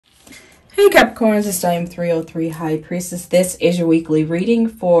Hey Capricorns, it's Diam 303 High Priestess. This is your weekly reading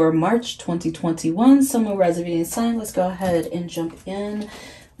for March 2021. Someone resonating sign. Let's go ahead and jump in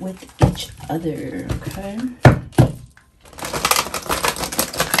with each other, okay?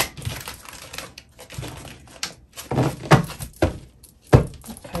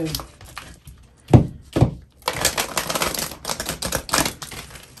 Okay.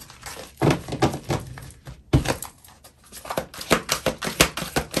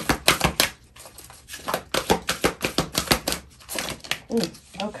 Ooh,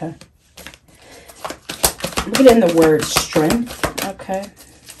 okay. Look at in the word strength, okay?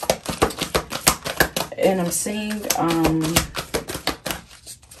 And I'm seeing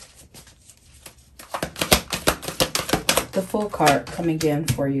the full card coming in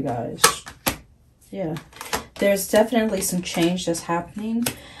for you guys. Yeah. There's definitely some change that's happening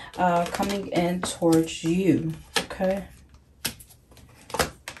coming in towards you, okay? I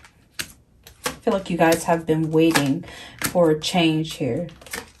feel like you guys have been waiting for a change here.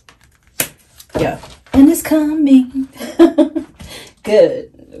 Yeah. And it's coming.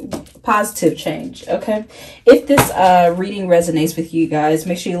 Good. Positive change, okay? If this reading resonates with you guys,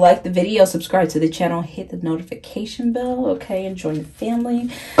 make sure you like the video, subscribe to the channel, hit the notification bell, okay? And join the family.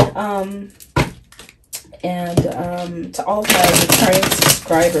 To all of my returning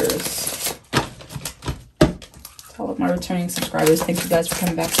subscribers. To all of my returning subscribers, thank you guys for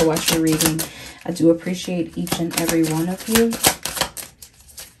coming back to watch your reading. I do appreciate each and every one of you.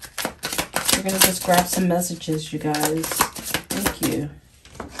 We're going to just grab some messages, you guys. Thank you.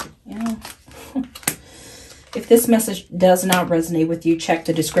 Yeah. If this message does not resonate with you, check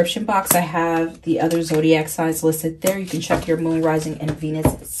the description box. I have the other zodiac signs listed there. You can check your moon, rising, and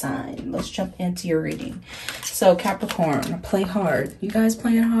Venus sign. Let's jump into your reading. So Capricorn, play hard. You guys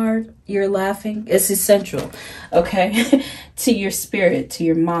playing hard? You're laughing? It's essential, okay? To your spirit, to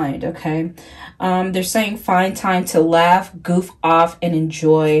your mind, okay? They're saying find time to laugh, goof off, and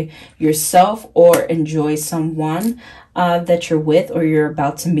enjoy yourself or enjoy someone that you're with or you're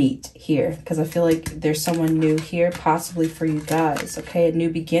about to meet here, because I feel like there's someone new here, possibly for you guys, okay? A new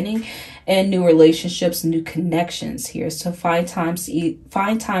beginning and new relationships, new connections here. So find time to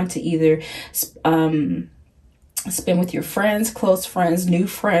either spend with your friends, close friends, new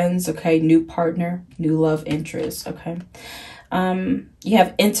friends, okay? New partner, new love interest, okay? You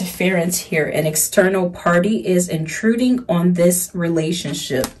have interference here. An external party is intruding on this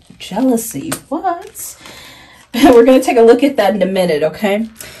relationship. Jealousy, what? We're going to take a look at that in a minute, okay?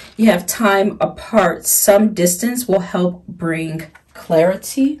 You have time apart. Some distance will help bring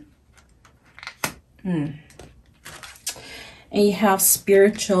clarity. And you have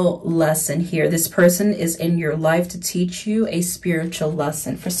spiritual lesson here. This person is in your life to teach you a spiritual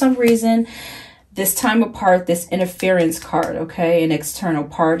lesson. For some reason, this time apart, this interference card, okay? An external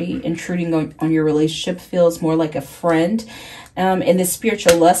party intruding on your relationship feels more like a friend. And this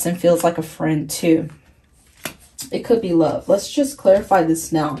spiritual lesson feels like a friend too. It could be love. Let's just clarify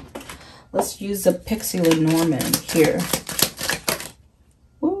this now. Let's use the Pixie Lenormand here.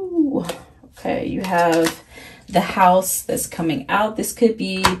 Ooh, okay, you have the house that's coming out. This could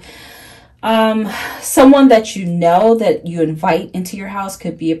be someone that you know that you invite into your house.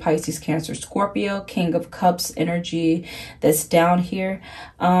 Could be a Pisces, Cancer, Scorpio, King of Cups energy that's down here.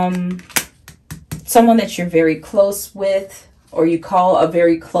 Someone that you're very close with, or you call a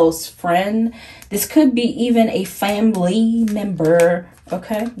very close friend. This could be even a family member,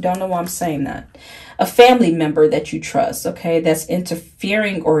 okay? Don't know why I'm saying that. A family member that you trust, okay? That's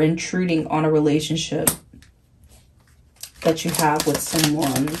interfering or intruding on a relationship that you have with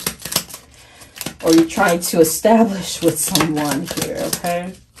someone, or you're trying to establish with someone here,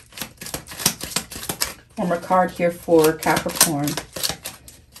 okay? One more card here for Capricorn.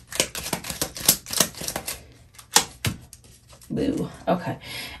 Boo. Okay.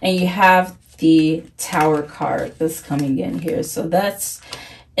 And you have the Tower card that's coming in here. So that's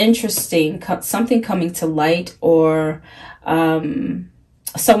interesting. Something coming to light, or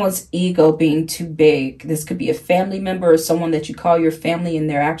someone's ego being too big. This could be a family member or someone that you call your family and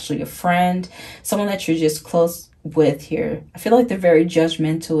they're actually a friend. Someone that you're just close with here. I feel like they're very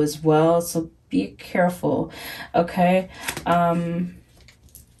judgmental as well. So be careful. Okay.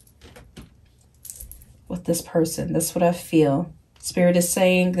 With this person, that's what I feel. Spirit is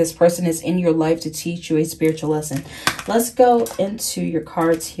saying this person is in your life to teach you a spiritual lesson. Let's go into your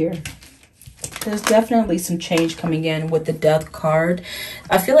cards here. There's definitely some change coming in with the Death card.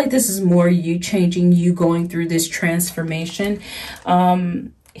 I feel like this is more you changing, you going through this transformation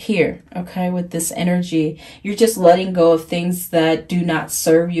here, okay? With this energy, you're just letting go of things that do not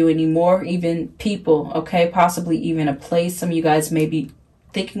serve you anymore, even people, okay? Possibly even a place. Some of you guys may be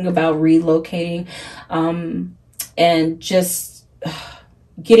thinking about relocating, and just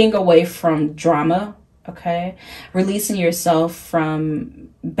getting away from drama, okay? Releasing yourself from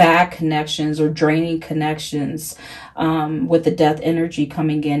bad connections or draining connections, with the death energy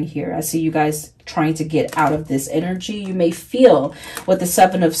coming in here. I see you guys trying to get out of this energy. You may feel with the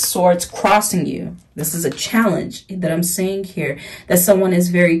Seven of Swords crossing you. This is a challenge that I'm seeing here, that someone is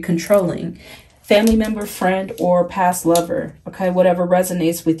very controlling. Family member, friend, or past lover, okay? Whatever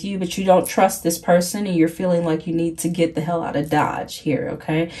resonates with you, but you don't trust this person and you're feeling like you need to get the hell out of Dodge here,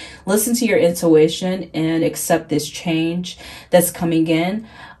 okay? Listen to your intuition and accept this change that's coming in,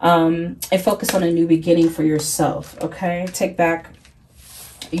 and focus on a new beginning for yourself, okay? Take back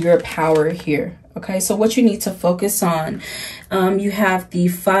your power here. Okay, so what you need to focus on, you have the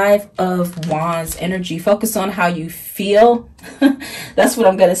Five of Wands energy. Focus on how you feel. That's what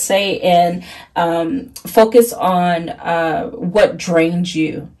I'm going to say. And focus on what drains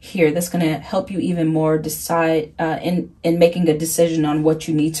you here. That's going to help you even more decide in making a decision on what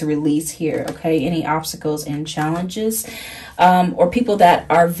you need to release here. Okay, any obstacles and challenges. Or people that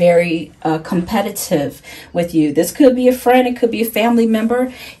are very competitive with you. This could be a friend, it could be a family member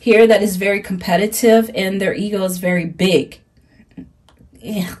here that is very competitive and their ego is very big.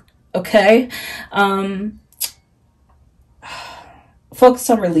 Yeah, okay. Focus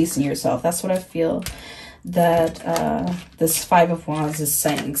on releasing yourself. That's what I feel that this Five of Wands is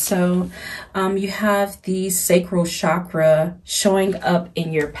saying. So you have the sacral chakra showing up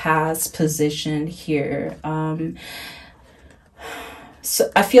in your past position here.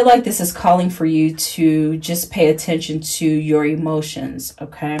 So I feel like this is calling for you to just pay attention to your emotions,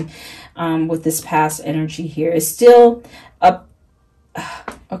 okay? With this past energy here. It's still up.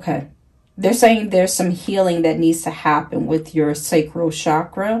 Okay. They're saying there's some healing that needs to happen with your sacral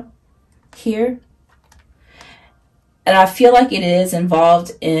chakra here. And I feel like it is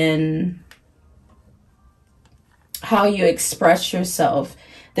involved in how you express yourself.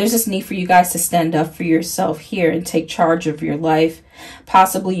 There's this need for you guys to stand up for yourself here and take charge of your life.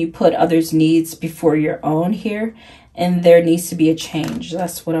 Possibly you put others' needs before your own here. And there needs to be a change.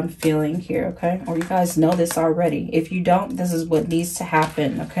 That's what I'm feeling here, okay? Or you guys know this already. If you don't, this is what needs to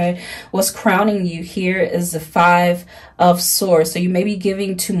happen, okay? What's crowning you here is the Five of Swords. So you may be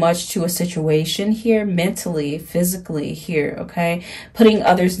giving too much to a situation here, mentally, physically here, okay? Putting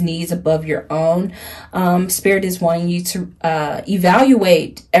others' needs above your own. Spirit is wanting you to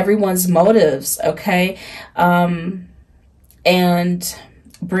evaluate everyone's motives, okay? And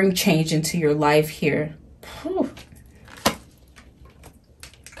bring change into your life here. Whew.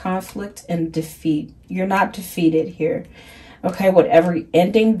 Conflict and defeat. You're not defeated here. Okay, with every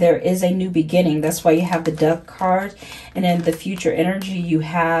ending, there is a new beginning. That's why you have the Death card. And in the future energy, you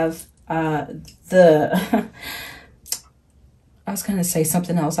have the... I was going to say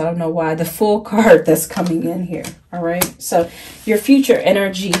something else. I don't know why. The Fool card that's coming in here. All right. So your future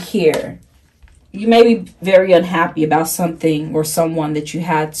energy here. You may be very unhappy about something or someone that you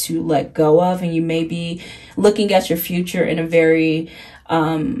had to let go of. And you may be looking at your future in a very...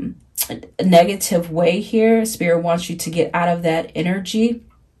 negative way here. Spirit wants you to get out of that energy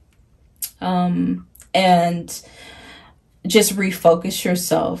and just refocus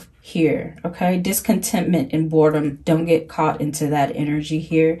yourself here, okay? Discontentment and boredom, don't get caught into that energy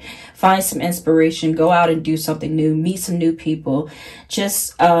here. Find some inspiration, go out and do something new, meet some new people.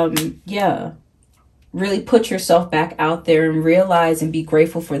 Just yeah, really put yourself back out there and realize and be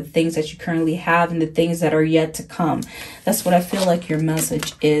grateful for the things that you currently have and the things that are yet to come. That's what I feel like your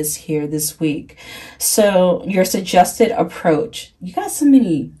message is here this week. So your suggested approach. You got so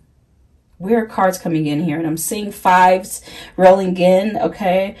many weird cards coming in here, and I'm seeing fives rolling in,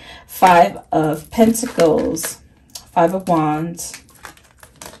 okay? Five of Pentacles, Five of Wands,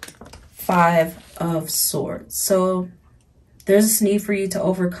 Five of Swords. So there's this need for you to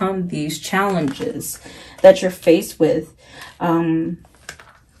overcome these challenges that you're faced with.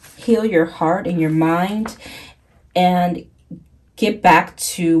 Heal your heart and your mind and get back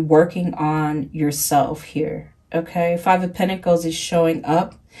to working on yourself here. Okay, Five of Pentacles is showing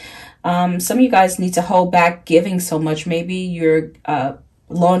up. Some of you guys need to hold back giving so much. Maybe you're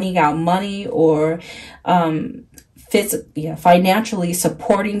loaning out money or financially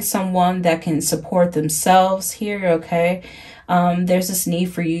supporting someone that can support themselves here, okay? There's this need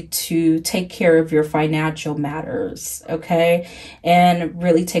for you to take care of your financial matters, okay? And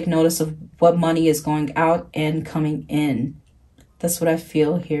really take notice of what money is going out and coming in. That's what I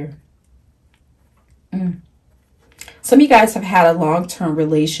feel here. Some of you guys have had a long-term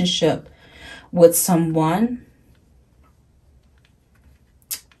relationship with someone,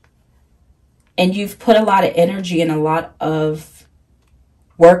 and you've put a lot of energy and a lot of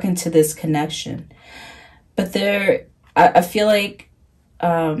work into this connection. But I feel like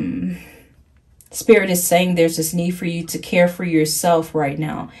Spirit is saying there's this need for you to care for yourself right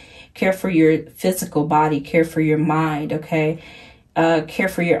now. Care for your physical body, care for your mind, okay? Care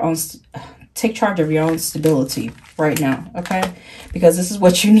for your own, take charge of your own stability right now, okay? Because this is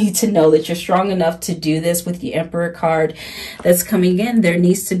what you need to know, that you're strong enough to do this with the Emperor card that's coming in. There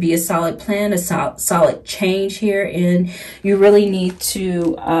needs to be a solid plan, a solid change here, and you really need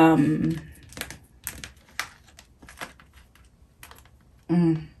to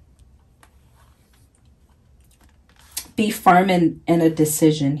be firm in a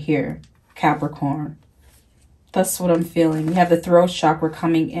decision here, Capricorn. That's what I'm feeling. You have the throat chakra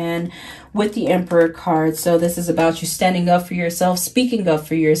coming in with the Emperor card. So this is about you standing up for yourself, speaking up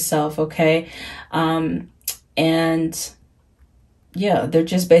for yourself, okay? And yeah, they're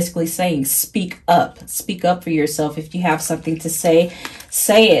just basically saying speak up for yourself. If you have something to say,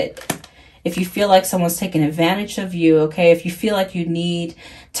 say it. If you feel like someone's taking advantage of you, okay? If you feel like you need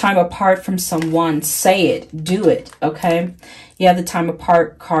time apart from someone, say it, do it, okay? You have the time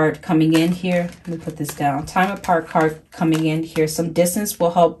apart card coming in here. Let me put this down. Time apart card coming in here. Some distance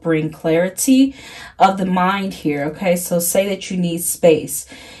will help bring clarity of the mind here, okay? So say that you need space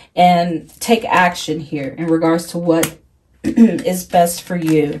and take action here in regards to what is best for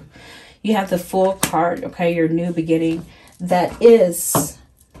you. You have the Fool card, okay? Your new beginning that is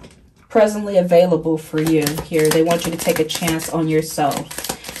presently available for you here. They want you to take a chance on yourself.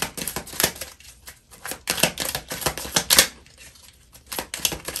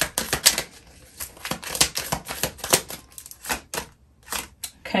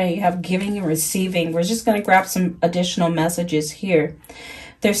 Okay, you have giving and receiving. We're just going to grab some additional messages here.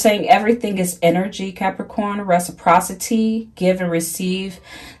 They're saying everything is energy, Capricorn, reciprocity, give and receive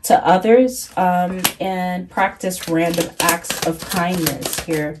to others, and practice random acts of kindness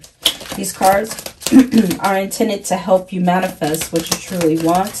here. These cards are intended to help you manifest what you truly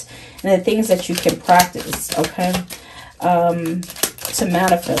want and the things that you can practice, okay? To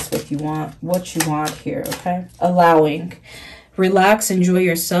manifest what you want here, okay? Allowing. Relax, enjoy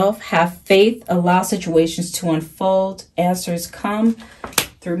yourself, have faith, allow situations to unfold. Answers come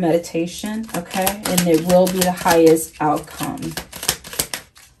through meditation, okay? And it will be the highest outcome.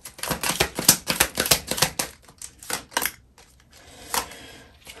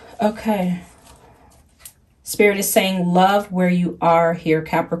 Okay. Spirit is saying love where you are here,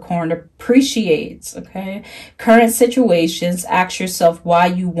 Capricorn. Appreciates, okay? Current situations. Ask yourself why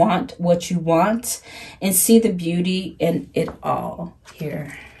you want what you want and see the beauty in it all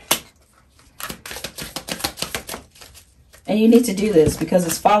here. And you need to do this because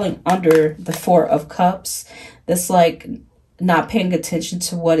it's falling under the Four of Cups. That's like not paying attention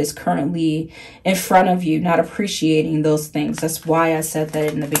to what is currently in front of you, not appreciating those things. That's why I said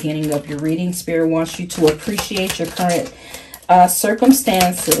that in the beginning of your reading. Spirit wants you to appreciate your current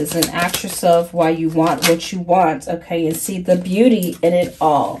circumstances and ask yourself why you want what you want, okay, and see the beauty in it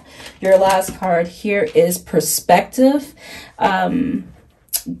all. Your last card here is perspective.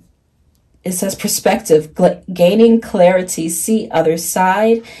 It says perspective, gaining clarity, see other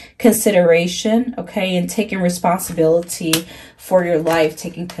side, consideration, okay, and taking responsibility for your life,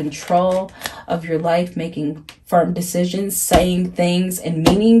 taking control of your life, making firm decisions, saying things and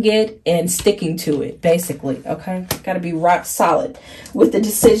meaning it and sticking to it, basically, okay? Got to be rock solid with the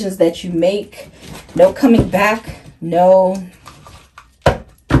decisions that you make. No coming back, no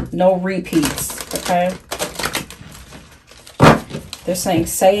repeats, okay? They're saying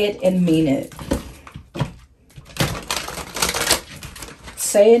say it and mean it.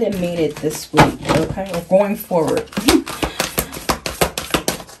 Say it and mean it this week, okay? Or going forward.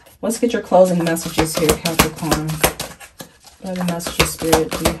 Let's get your closing messages here, Capricorn. What other messages,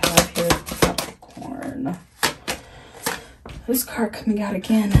 Spirit, do you have here, Capricorn? This card coming out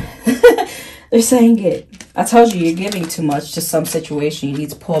again. They're saying it. I told you, you're giving too much to some situation. You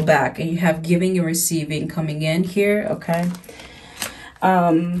need to pull back. And you have giving and receiving coming in here, okay?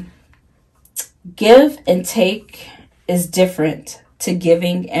 Give and take is different to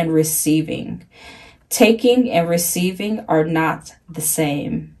giving and receiving. Taking and receiving are not the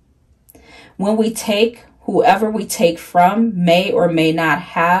same. When we take, whoever we take from may or may not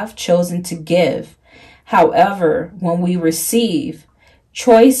have chosen to give. However, when we receive,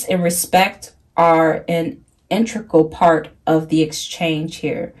 choice and respect are an integral part of the exchange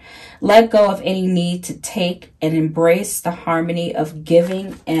here. Let go of any need to take and embrace the harmony of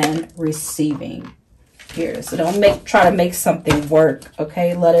giving and receiving here. So don't try to make something work,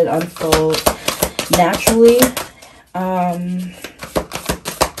 okay? Let it unfold naturally.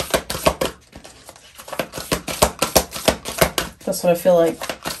 That's what I feel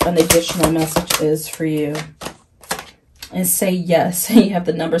like. an additional message is for you. And say yes. You have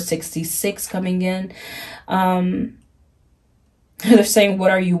the number 66 coming in. They're saying,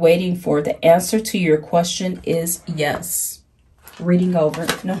 what are you waiting for? The answer to your question is yes. Reading over.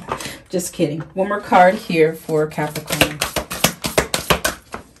 No, just kidding. One more card here for Capricorn.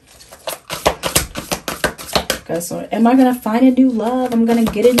 Okay, so am I going to find a new love? I'm going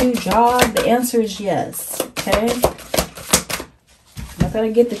to get a new job? The answer is yes. Okay. Am I going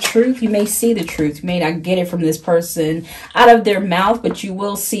to get the truth? You may see the truth. You may not get it from this person out of their mouth, but you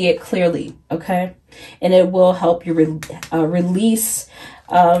will see it clearly. Okay. And it will help you release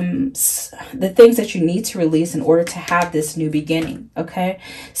the things that you need to release in order to have this new beginning. Okay.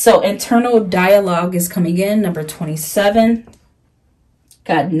 So internal dialogue is coming in. Number 27.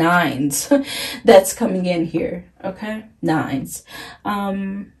 Got 9s. That's coming in here. Okay. 9s.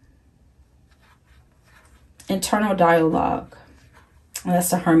 Internal dialogue. And that's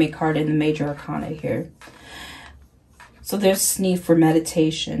the Hermit card in the Major Arcana here. So there's need for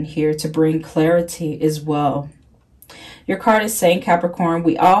meditation here to bring clarity as well. Your card is saying, Capricorn,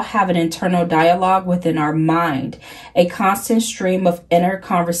 we all have an internal dialogue within our mind, a constant stream of inner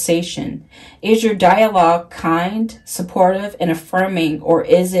conversation. Is your dialogue kind, supportive, and affirming, or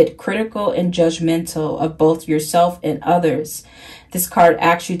is it critical and judgmental of both yourself and others? This card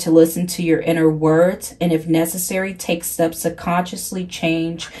asks you to listen to your inner words and, if necessary, take steps to consciously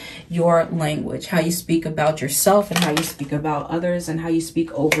change your language, how you speak about yourself and how you speak about others and how you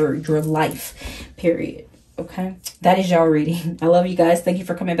speak over your life, period. Okay, that is your reading. I love you guys. Thank you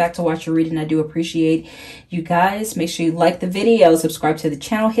for coming back to watch your reading. I do appreciate you guys. Make sure you like the video, subscribe to the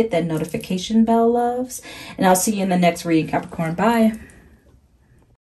channel, hit that notification bell, loves, and I'll see you in the next reading, Capricorn. Bye.